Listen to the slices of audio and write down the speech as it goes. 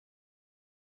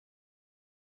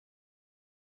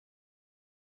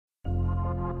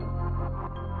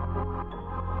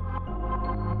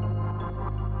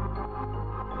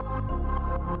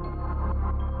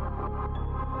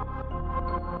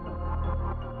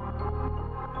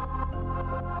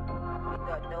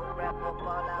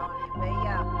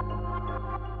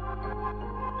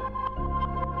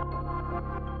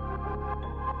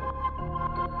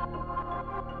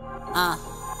Uh.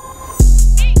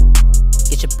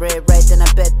 Get your bread right, then I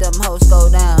bet them hoes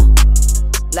go down.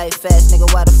 Life fast,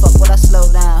 nigga, why the fuck would I slow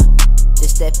down?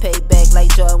 This that payback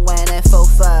like Jordan wearing that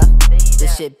 4-5.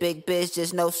 This shit big bitch,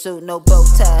 just no suit, no bow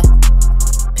tie.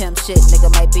 Pimp shit, nigga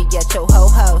might be at your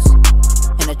whole house.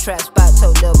 In a trap spot,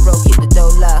 told lil' bro, keep the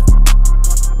door locked.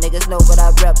 Niggas know what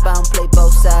I rep, I don't play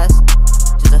both sides.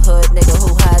 Just a hood nigga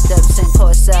who hide up, sing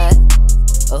courtside.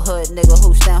 A hood nigga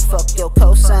who stand fuck your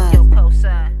cosign.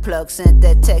 Plug sent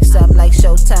that text, I'm like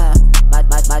Showtime.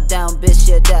 My down bitch,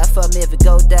 she'll die for me if it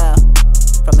go down.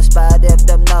 From a spot, if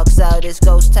them knocks out, it's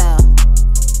ghost town.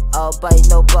 All bite,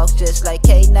 no box, just like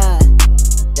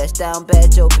K9. That's down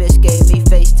bad, your bitch gave me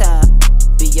FaceTime.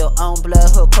 Be your own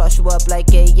blood, he'll crush you up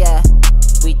like AI.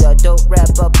 We the dope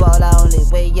rapper, ball, I only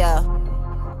way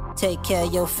y'all. Take care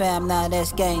of your fam, now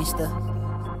that's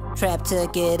gangsta. Trap to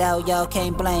get out, y'all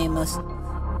can't blame us.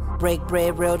 Break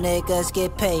bread, real niggas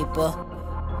get paper.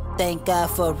 Thank God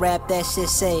for rap, that shit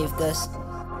saved us.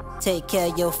 Take care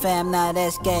of your fam, now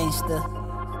that's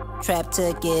gangsta. Trap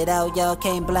to get out, y'all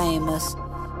can't blame us.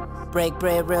 Break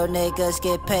bread, real niggas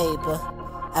get paper.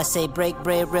 I say break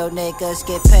bread, real niggas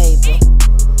get paper.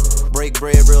 Break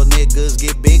bread, real niggas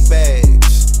get big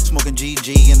bags. Smoking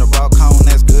GG in the rock cone,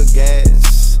 that's good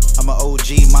gas. I'm a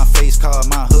OG, my face card,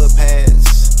 my hood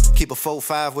pass. Keep a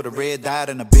 4-5 with a red dot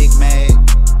and a big mag.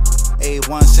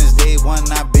 A1 since day one,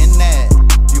 I've been that.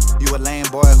 You a lame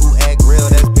boy who act real,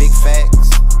 that's big facts.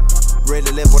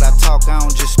 Really live what I talk, I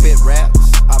don't just spit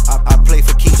raps. I play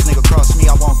for keeps, nigga cross me,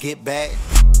 I won't get back.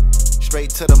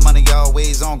 Straight to the money,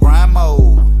 always on grind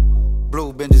mode.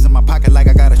 Blue benches in my pocket like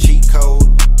I got a cheat code.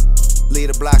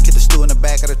 Lead the block, hit the stew in the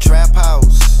back of the trap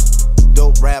house.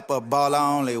 Dope rapper, baller,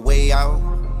 only way out.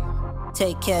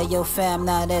 Take care of your fam,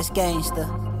 now that's gangsta.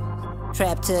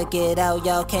 Trap to get out,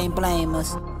 y'all can't blame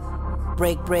us.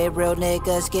 Break bread, real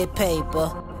niggas get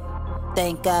paper.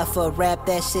 Thank God for rap,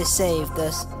 that shit saved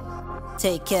us.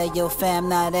 Take care of your fam,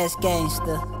 now that's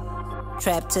gangsta.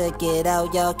 Trap to get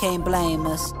out, y'all can't blame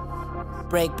us.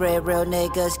 Break bread, real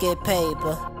niggas get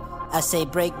paper. I say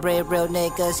break bread, real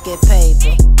niggas get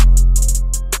paper.